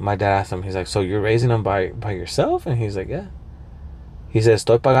 When my dad asked him, he's like, so you're raising them by yourself? And he's like, yeah. He said,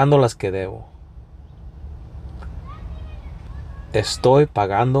 estoy pagando las que debo. Estoy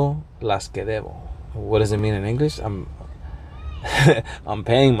pagando las que debo. What does it mean in English? I'm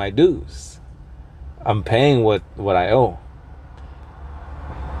paying my dues. I'm paying what I owe.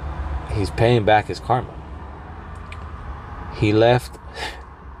 He's paying back his karma. He left.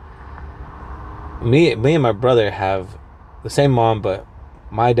 Me and my brother have the same mom, but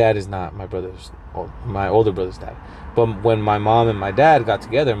my dad is not my older brother's dad. But when my mom and my dad got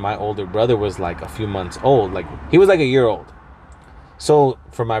together, my older brother was like a few months old. Like he was like a year old. So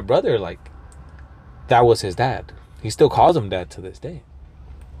for my brother, like that was his dad. He still calls him dad to this day.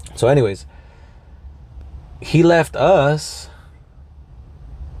 So anyways, he left us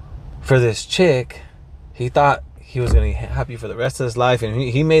for this chick. He thought he was going to be happy for the rest of his life, and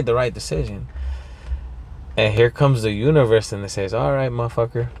he made the right decision. And here comes the universe, and it says, all right,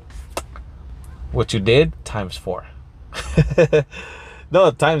 motherfucker, what you did, times 4.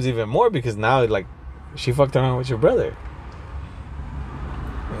 No, times even more, because now, like, she fucked around with your brother.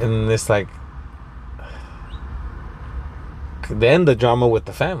 And it's like, then the drama with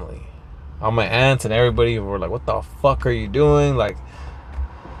the family. All my aunts and everybody were like, what the fuck are you doing? Like,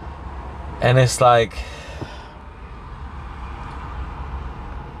 and it's like,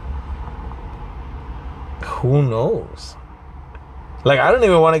 who knows? Like, I don't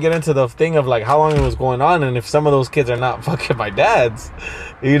even want to get into the thing of like how long it was going on, and if some of those kids are not fucking my dad's,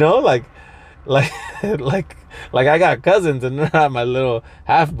 you know, like I got cousins and they're not my little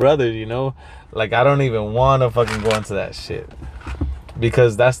half brothers, you know. Like, I don't even want to fucking go into that shit,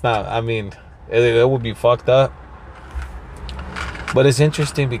 because that's not, I mean, it would be fucked up. But it's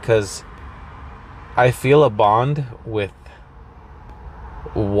interesting because I feel a bond with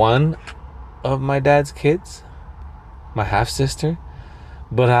one of my dad's kids, my half sister,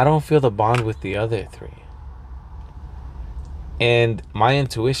 but I don't feel the bond with the other three. And my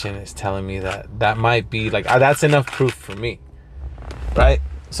intuition is telling me that that might be like, that's enough proof for me, right?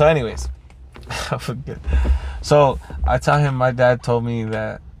 So anyways, I forget. So I tell him my dad told me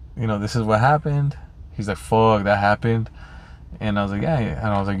that, you know, this is what happened. He's like, fuck, that happened. And I was like, yeah. And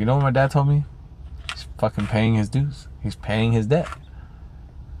I was like, you know what my dad told me? He's fucking paying his dues. He's paying his debt.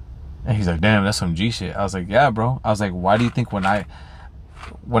 And he's like, damn, that's some G shit. I was like, yeah, bro. I was like, why do you think when I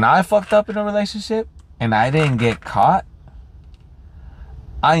fucked up in a relationship and I didn't get caught,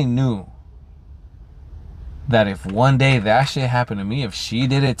 I knew that if one day that shit happened to me, if she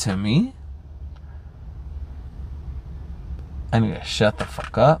did it to me, I need to shut the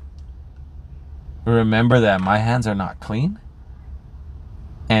fuck up. Remember that my hands are not clean.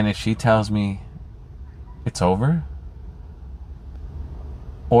 And if she tells me it's over,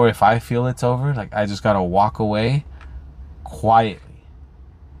 or if I feel it's over, like I just gotta walk away quietly,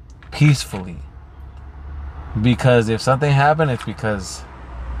 peacefully. Because if something happened, it's because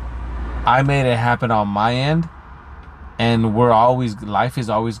I made it happen on my end, and life is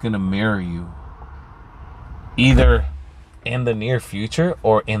always gonna mirror you, either in the near future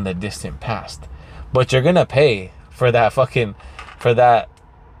or in the distant past. But you're gonna pay for that for that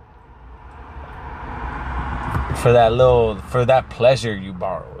pleasure you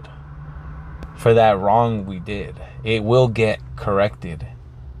borrowed, for that wrong we did. It will get corrected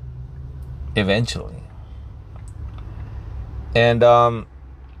eventually. And I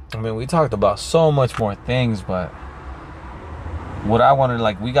mean, we talked about so much more things, but what I wanted,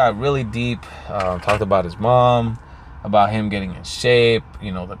 like, we got really deep. Talked about his mom, about him getting in shape,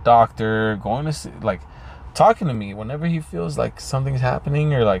 you know, the doctor, going to see, like, talking to me whenever he feels like something's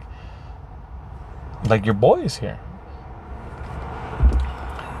happening, or like your boy is here.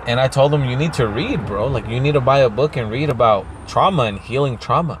 And I told him, you need to read, bro. Like, you need to buy a book and read about trauma and healing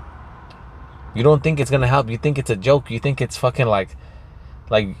trauma. You don't think it's gonna help. You think it's a joke. You think it's fucking like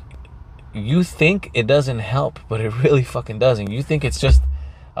you think it doesn't help, but it really fucking doesn't. You think it's just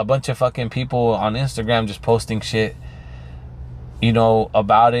a bunch of fucking people on Instagram just posting shit, you know,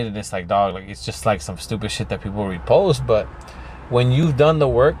 about it, and it's like, dog, like, it's just like some stupid shit that people repost. But when you've done the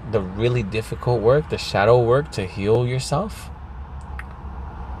work, the really difficult work, the shadow work to heal yourself,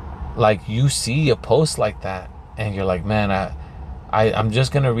 like, you see a post like that and you're like, man, I'm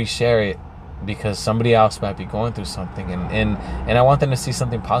just gonna reshare it because somebody else might be going through something, and I want them to see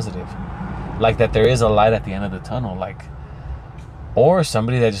something positive, like that there is a light at the end of the tunnel, like, or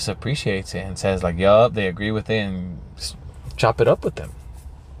somebody that just appreciates it and says like, yup, they agree with it, and chop it up with them,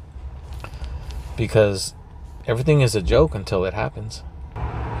 because everything is a joke until it happens.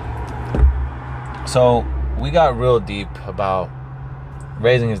 So we got real deep about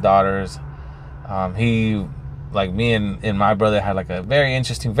raising his daughters. He, like, me and my brother had like a very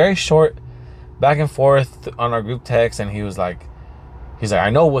interesting, very short back and forth on our group text, and he's like,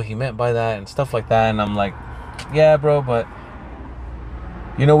 I know what he meant by that and stuff like that. And I'm like, yeah, bro, but,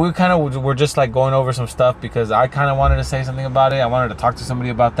 you know, we kind of were just like going over some stuff because I kind of wanted to say something about it. I wanted to talk to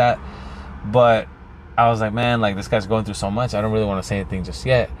somebody about that, but I was like, man, like, this guy's going through so much, I don't really want to say anything just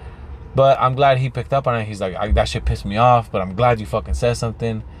yet. But I'm glad he picked up on it. He's like, that shit pissed me off, but I'm glad you fucking said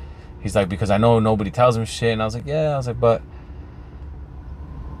something. He's like, because I know nobody tells him shit. And I was like, yeah. I was like, but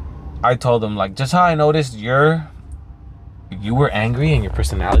I told him, like, just how I noticed you were angry and your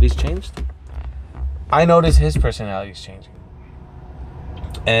personality's changed, I noticed his personality's changing.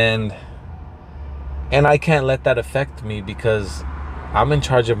 And I can't let that affect me because I'm in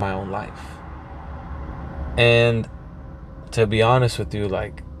charge of my own life. And to be honest with you,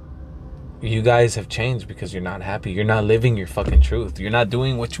 like, you guys have changed because you're not happy. You're not living your fucking truth. You're not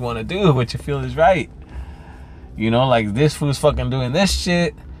doing what you want to do, what you feel is right. You know, like, this fool's fucking doing this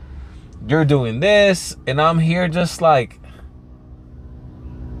shit, you're doing this, and I'm here just like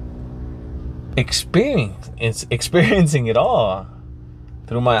experiencing it all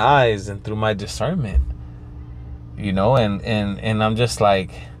through my eyes and through my discernment, you know. And I'm just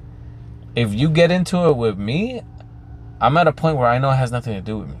like, if you get into it with me, I'm at a point where I know it has nothing to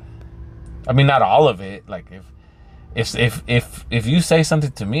do with me. I mean, not all of it. Like, if you say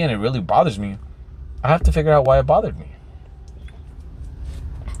something to me and it really bothers me, I have to figure out why it bothered me.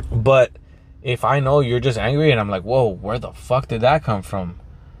 But if I know you're just angry and I'm like, whoa, where the fuck did that come from?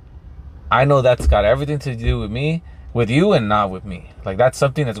 I know that's got everything to do with me, with you, and not with me. Like, that's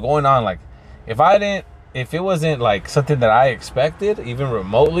something that's going on. Like, if it wasn't like something that I expected, even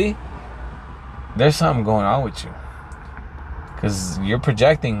remotely, there's something going on with you. Because you're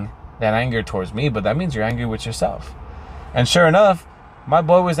projecting that anger towards me, but that means you're angry with yourself. And sure enough, my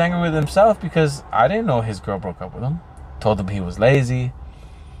boy was angry with himself because I didn't know his girl broke up with him. told him he was lazy,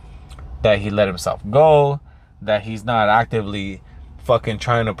 that he let himself go, that he's not actively fucking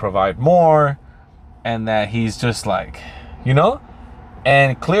trying to provide more, and that he's just like, you know?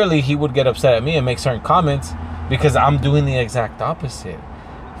 And clearly he would get upset at me and make certain comments because I'm doing the exact opposite.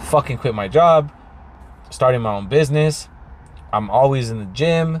 Fucking quit my job, starting my own business. I'm always in the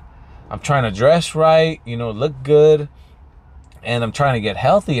gym. I'm trying to dress right, you know, look good. And I'm trying to get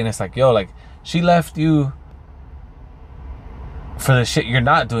healthy. And it's like, yo, like, she left you for the shit you're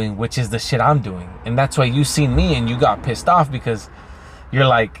not doing, which is the shit I'm doing. And that's why you seen me and you got pissed off, because you're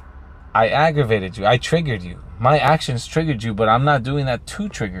like, I aggravated you. I triggered you. My actions triggered you, but I'm not doing that to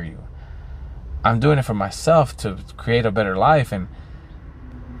trigger you. I'm doing it for myself to create a better life.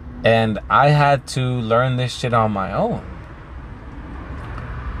 And I had to learn this shit on my own.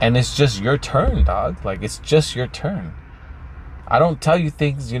 And it's just your turn, dog. Like, it's just your turn. I don't tell you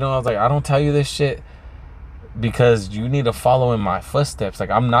things, you know, I was like, I don't tell you this shit because you need to follow in my footsteps. Like,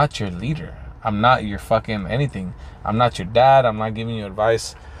 I'm not your leader. I'm not your fucking anything. I'm not your dad. I'm not giving you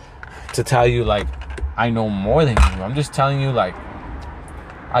advice to tell you, like, I know more than you. I'm just telling you, like,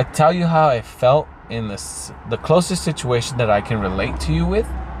 I tell you how I felt in the closest situation that I can relate to you with.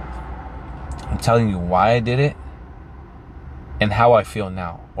 I'm telling you why I did it and how I feel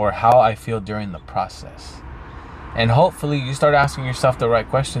now, or how I feel during the process. And hopefully you start asking yourself the right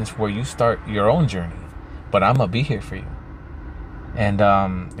questions where you start your own journey. But I'm gonna be here for you. And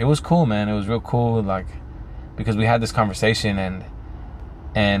it was cool, man. It was real cool, like, because we had this conversation,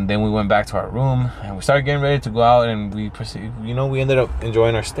 and then we went back to our room and we started getting ready to go out, and we proceeded, you know, we ended up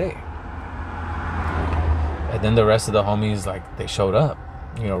enjoying our stay. And then the rest of the homies, like, they showed up.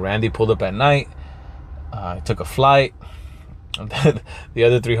 You know, Randy pulled up at night. I took a flight. The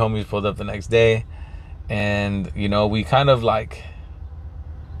other 3 homies pulled up the next day. And, you know, we kind of, like,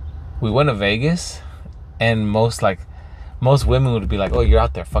 we went to Vegas, and most women would be like, oh, you're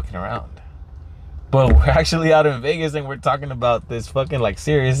out there fucking around. But we're actually out in Vegas and we're talking about this fucking, like,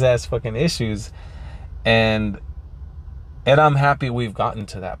 serious ass fucking issues. And I'm happy we've gotten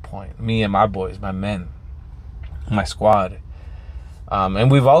to that point. Me and my boys, my men, my squad.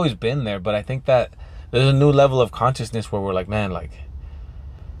 And we've always been there, but I think that there's a new level of consciousness where we're like, man, like,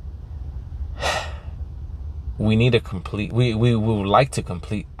 we need to complete, we would like to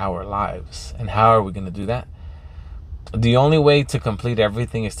complete our lives. And how are we going to do that? The only way to complete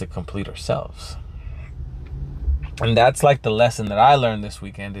everything is to complete ourselves. And that's like the lesson that I learned this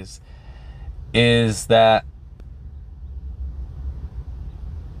weekend is that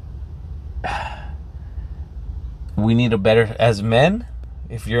we need a better, as men,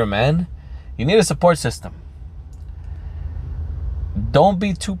 if you're a man, you need a support system. Don't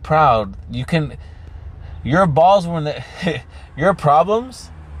be too proud. Your balls, your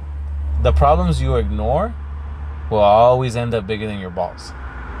problems, the problems you ignore will always end up bigger than your balls.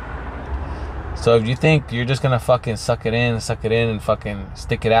 So if you think you're just gonna fucking suck it in and fucking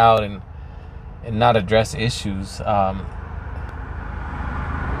stick it out and not address issues, I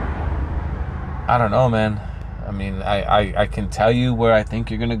don't know, man. I mean, I can tell you where I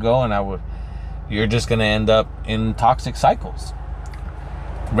think you're gonna go, and you're just gonna end up in toxic cycles.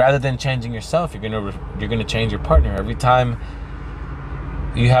 Rather than changing yourself, you're gonna change your partner. Every time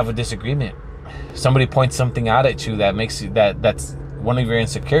you have a disagreement, somebody points something out at you that makes you that's one of your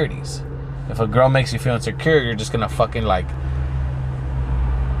insecurities. If a girl makes you feel insecure, you're just gonna fucking, like,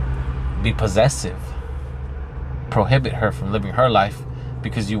 be possessive, prohibit her from living her life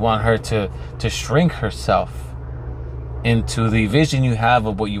because you want her to shrink herself into the vision you have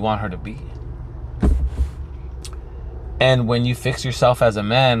of what you want her to be. And when you fix yourself as a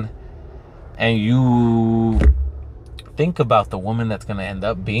man and you think about the woman that's going to end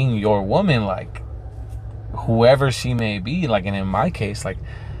up being your woman, like, whoever she may be, like, and in my case, like,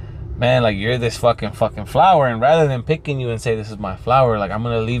 man, like, you're this fucking flower, and rather than picking you and say, this is my flower, like, I'm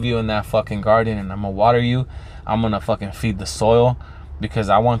going to leave you in that fucking garden and I'm going to water you. I'm going to fucking feed the soil because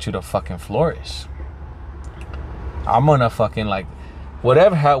I want you to fucking flourish. I'm going to fucking, like,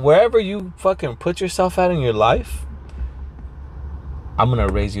 wherever you fucking put yourself at in your life, I'm going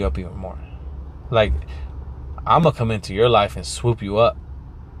to raise you up even more. Like, I'm going to come into your life and swoop you up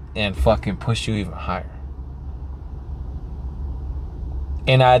and fucking push you even higher.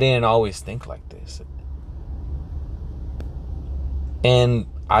 And I didn't always think like this. And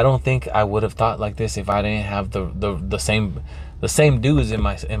I don't think I would have thought like this if I didn't have the same dudes in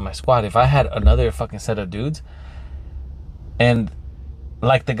my squad. If I had another fucking set of dudes, and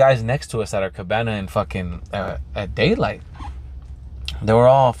like the guys next to us at our cabana in fucking at daylight, they were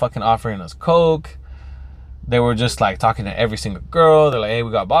all fucking offering us coke. They were just, like, talking to every single girl. They're like, hey,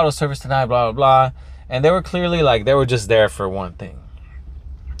 we got bottle service tonight, blah blah blah. And they were clearly like, they were just there for one thing.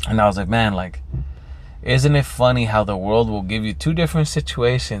 And I was like, man, like, isn't it funny how the world will give you two different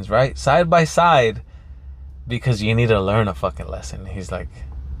situations, right? Side by side, because you need to learn a fucking lesson. He's like,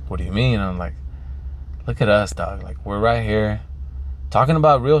 what do you mean? I'm like, look at us, dog. Like, we're right here talking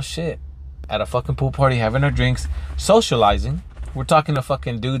about real shit at a fucking pool party, having our drinks, socializing. We're talking to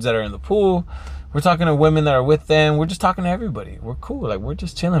fucking dudes that are in the pool. We're talking to women that are with them. We're just talking to everybody. We're cool. Like, we're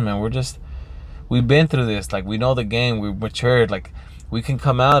just chilling, man. We've been through this. Like, we know the game. We've matured. Like, we can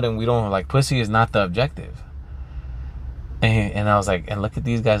come out and we don't, like, pussy is not the objective. And I was like, and look at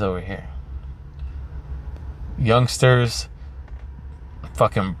these guys over here. Youngsters,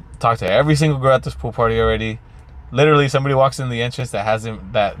 fucking talk to every single girl at this pool party already. Literally, somebody walks in the entrance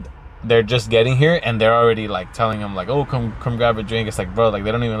that they're just getting here, and they're already like telling them like, oh, come grab a drink. It's like, bro, like,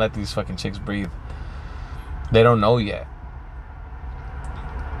 they don't even let these fucking chicks breathe. They don't know yet.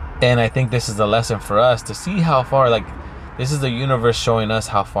 And I think this is a lesson for us to see how far, like, this is the universe showing us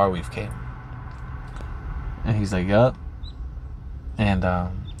how far we've came. And he's like, yup. And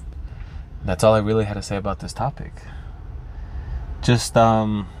that's all I really had to say about this topic. Just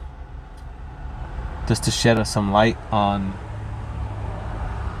to shed some light on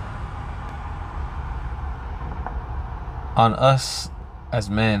us as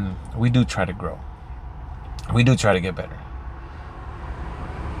men. We do try to grow. We do try to get better.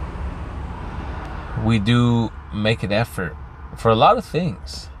 We do make an effort for a lot of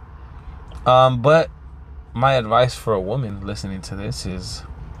things. But my advice for a woman listening to this is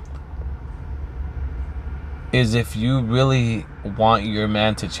if you really want your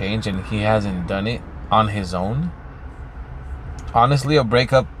man to change and he hasn't done it on his own, honestly, a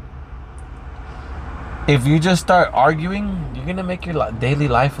breakup, if you just start arguing, you're gonna make your daily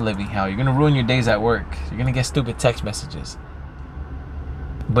life a living hell. You're gonna ruin your days at work. You're gonna get stupid text messages.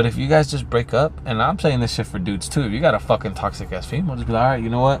 But if you guys just break up, and I'm saying this shit for dudes too, if you got a fucking toxic ass female, just be like, alright, you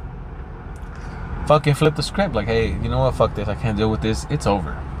know what? Fucking flip the script. Like, hey, you know what? Fuck this. I can't deal with this. It's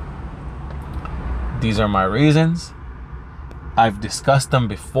over. These are my reasons. I've discussed them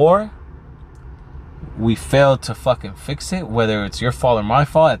before. We failed to fucking fix it. Whether it's your fault or my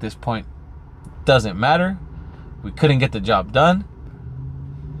fault, at this point, doesn't matter. We couldn't get the job done.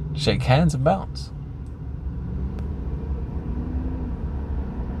 Shake hands and bounce.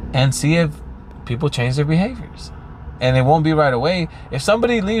 And see if people change their behaviors. And it won't be right away. If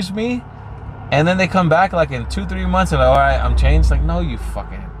somebody leaves me and then they come back like in 2-3 months and like, alright, I'm changed. Like, no, you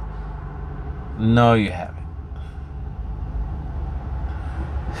fucking... No, you haven't.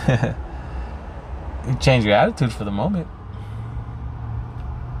 You change your attitude for the moment.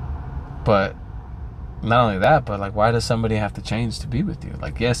 But not only that, but like, why does somebody have to change to be with you?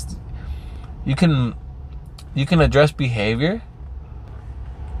 Like, yes, you can address behavior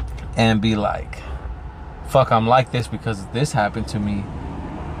and be like, fuck, I'm like this because this happened to me.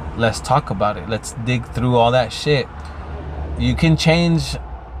 Let's talk about it. Let's dig through all that shit. You can change,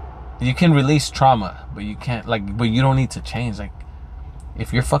 you can release trauma, but you can't, like, but you don't need to change. Like,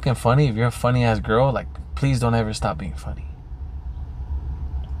 if you're fucking funny, if you're a funny ass girl, like, please don't ever stop being funny.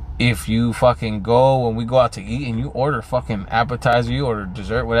 If you fucking go, when we go out to eat and you order fucking appetizer, you order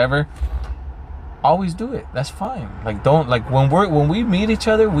dessert, whatever, always do it. That's fine. Like, don't, like, when we meet each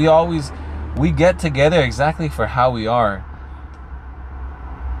other, we get together exactly for how we are.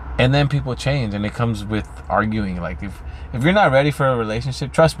 And then people change, and it comes with arguing. Like, if you're not ready for a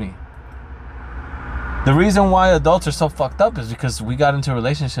relationship, trust me, the reason why adults are so fucked up is because we got into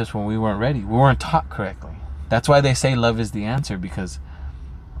relationships when we weren't ready. We weren't taught correctly. That's why they say love is the answer, because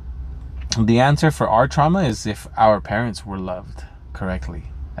the answer for our trauma is if our parents were loved correctly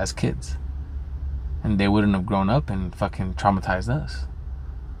as kids, and they wouldn't have grown up and fucking traumatized us.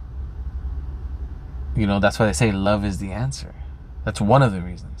 You know, that's why they say love is the answer. That's one of the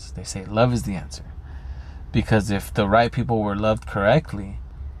reasons they say love is the answer. Because if the right people were loved correctly,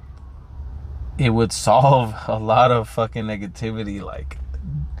 it would solve a lot of fucking negativity, like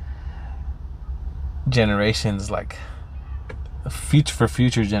generations, like for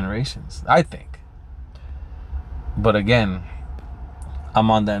future generations, I think. But again,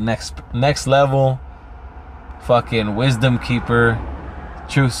 I'm on that next level, fucking wisdom keeper,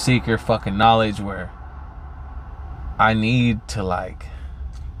 truth seeker, fucking knowledge, where I need to, like,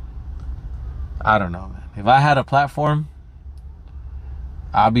 I don't know, man. If I had a platform,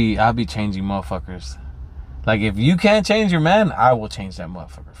 I'll be changing motherfuckers. Like, if you can't change your man, I will change that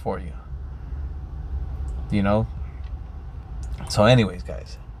motherfucker for you. You know? So anyways,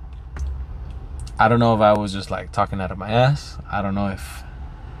 guys, I don't know if I was just like talking out of my ass. I don't know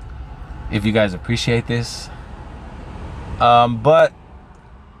if you guys appreciate this. But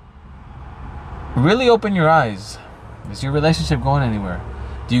really open your eyes. Is your relationship going anywhere?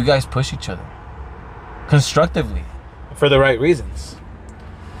 Do you guys push each other constructively for the right reasons?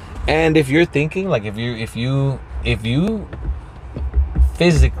 And if you're thinking, like, if you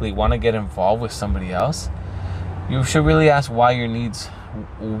physically want to get involved with somebody else, you should really ask why your needs,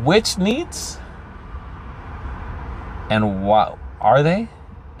 which needs, and what are they,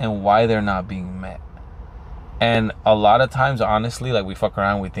 and why they're not being met. And a lot of times, honestly, like, we fuck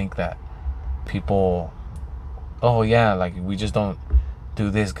around, we think that people, oh yeah, like, we just don't do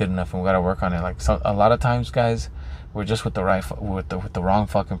this good enough and we gotta work on it. Like, a lot of times, guys, we're just with the wrong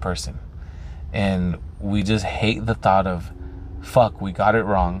fucking person, and we just hate the thought of, fuck, we got it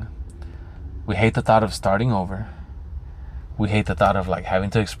wrong. We hate the thought of starting over. We hate the thought of, like,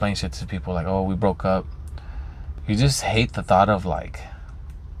 having to explain shit to people, like, oh, we broke up. You just hate the thought of, like,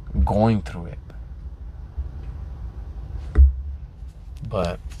 going through it.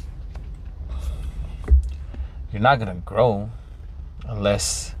 But you're not gonna grow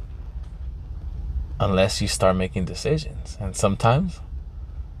unless you start making decisions. And sometimes,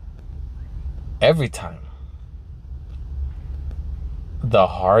 every time, the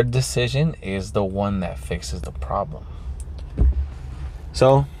hard decision is the one that fixes the problem.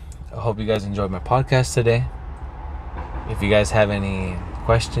 So, I hope you guys enjoyed my podcast today. If you guys have any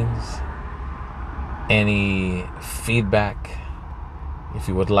questions, any feedback, if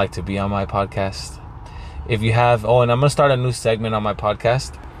you would like to be on my podcast, if you have, and I'm gonna start a new segment on my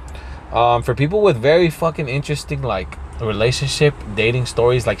podcast for people with very fucking interesting, like, relationship, dating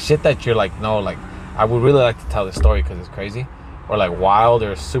stories, like, shit that you're like, no, like, I would really like to tell this story because it's crazy, or like wild,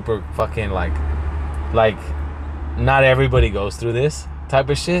 or super fucking like not everybody goes through this type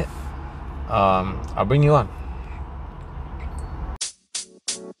of shit. I'll bring you on.